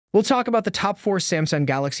We'll talk about the top 4 Samsung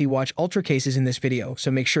Galaxy Watch Ultra cases in this video,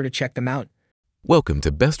 so make sure to check them out. Welcome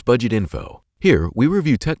to Best Budget Info. Here, we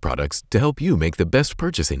review tech products to help you make the best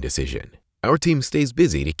purchasing decision. Our team stays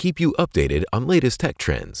busy to keep you updated on latest tech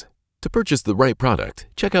trends. To purchase the right product,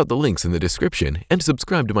 check out the links in the description and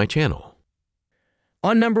subscribe to my channel.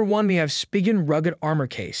 On number 1, we have Spigen Rugged Armor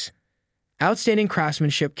Case. Outstanding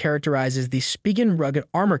craftsmanship characterizes the Spigen Rugged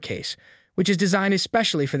Armor Case, which is designed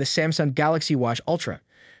especially for the Samsung Galaxy Watch Ultra.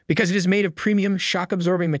 Because it is made of premium,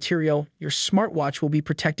 shock-absorbing material, your smartwatch will be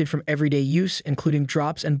protected from everyday use, including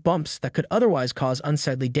drops and bumps that could otherwise cause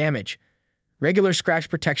unsightly damage. Regular scratch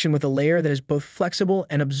protection with a layer that is both flexible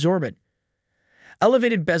and absorbent.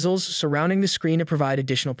 Elevated bezels surrounding the screen to provide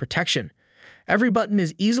additional protection. Every button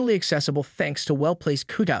is easily accessible thanks to well-placed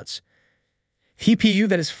cutouts. TPU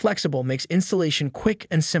that is flexible makes installation quick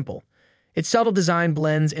and simple. Its subtle design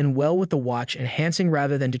blends in well with the watch, enhancing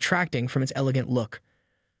rather than detracting from its elegant look.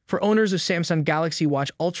 For owners of Samsung Galaxy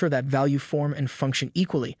Watch Ultra that value form and function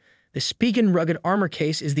equally, the Spigen Rugged Armor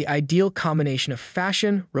Case is the ideal combination of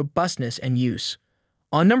fashion, robustness, and use.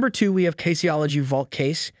 On number 2, we have Caseology Vault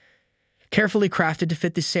Case. Carefully crafted to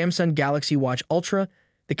fit the Samsung Galaxy Watch Ultra,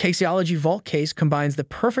 the Caseology Vault Case combines the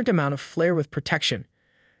perfect amount of flair with protection.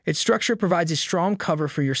 Its structure provides a strong cover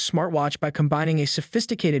for your smartwatch by combining a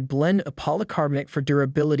sophisticated blend of polycarbonate for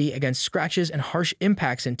durability against scratches and harsh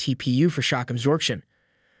impacts and TPU for shock absorption.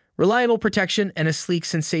 Reliable protection and a sleek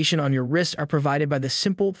sensation on your wrist are provided by the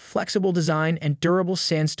simple, flexible design and durable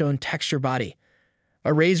sandstone texture body.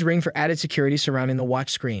 A raised ring for added security surrounding the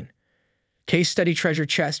watch screen. Case Study Treasure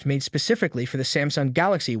Chest made specifically for the Samsung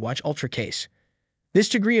Galaxy Watch Ultra case. This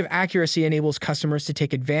degree of accuracy enables customers to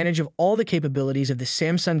take advantage of all the capabilities of the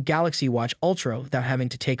Samsung Galaxy Watch Ultra without having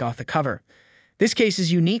to take off the cover. This case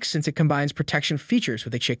is unique since it combines protection features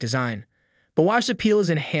with a chic design. The watch's appeal is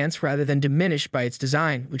enhanced rather than diminished by its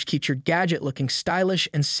design, which keeps your gadget looking stylish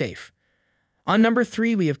and safe. On number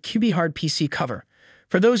 3, we have Cuteey Hard PC Cover.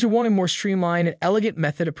 For those who want a more streamlined and elegant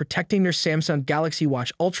method of protecting their Samsung Galaxy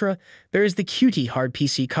Watch Ultra, there is the Cuteey Hard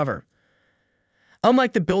PC Cover.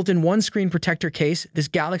 Unlike the built-in one-screen protector case, this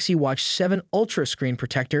Galaxy Watch 7 Ultra screen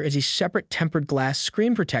protector is a separate tempered glass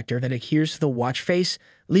screen protector that adheres to the watch face,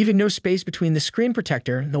 leaving no space between the screen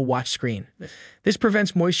protector and the watch screen. This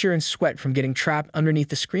prevents moisture and sweat from getting trapped underneath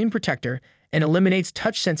the screen protector and eliminates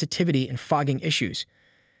touch sensitivity and fogging issues.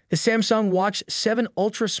 The Samsung Watch 7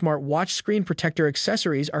 Ultra Smart Watch screen protector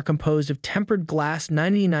accessories are composed of tempered glass.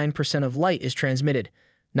 99% of light is transmitted.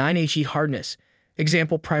 9HE hardness.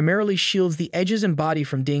 Example primarily shields the edges and body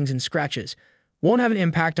from dings and scratches. Won't have an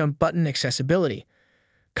impact on button accessibility.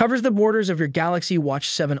 Covers the borders of your Galaxy Watch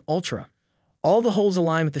 7 Ultra. All the holes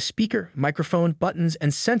align with the speaker, microphone, buttons,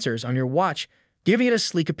 and sensors on your watch, giving it a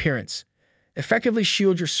sleek appearance. Effectively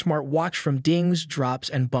shield your smartwatch from dings, drops,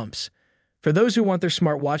 and bumps. For those who want their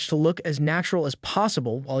smartwatch to look as natural as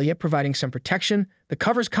possible while yet providing some protection, the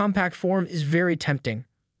cover's compact form is very tempting.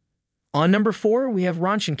 On number 4, we have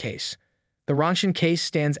Rontion Case. The Rontion case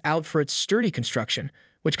stands out for its sturdy construction,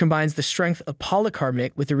 which combines the strength of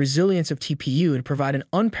polycarbonate with the resilience of TPU to provide an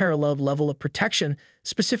unparalleled level of protection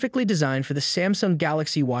specifically designed for the Samsung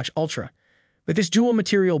Galaxy Watch Ultra. With this dual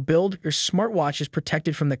material build, your smartwatch is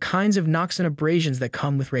protected from the kinds of knocks and abrasions that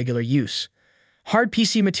come with regular use. Hard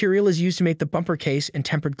PC material is used to make the bumper case, and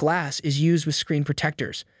tempered glass is used with screen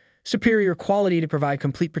protectors. Superior quality to provide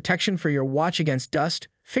complete protection for your watch against dust,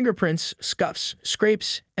 fingerprints, scuffs,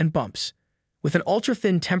 scrapes, and bumps. With an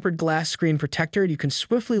ultra-thin tempered glass screen protector, you can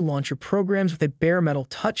swiftly launch your programs with a bare metal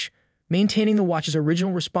touch, maintaining the watch's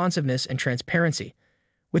original responsiveness and transparency.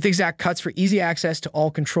 With exact cuts for easy access to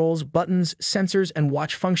all controls, buttons, sensors, and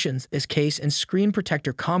watch functions, this case and screen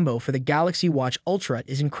protector combo for the Galaxy Watch Ultra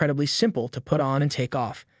is incredibly simple to put on and take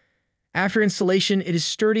off. After installation, it is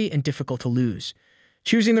sturdy and difficult to lose.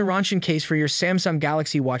 Choosing the Rontion case for your Samsung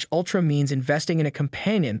Galaxy Watch Ultra means investing in a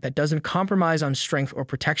companion that doesn't compromise on strength or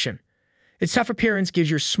protection. Its tough appearance gives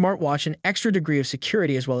your smartwatch an extra degree of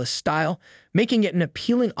security as well as style, making it an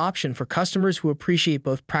appealing option for customers who appreciate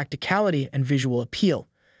both practicality and visual appeal.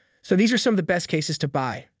 So these are some of the best cases to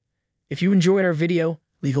buy. If you enjoyed our video,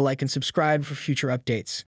 leave a like and subscribe for future updates.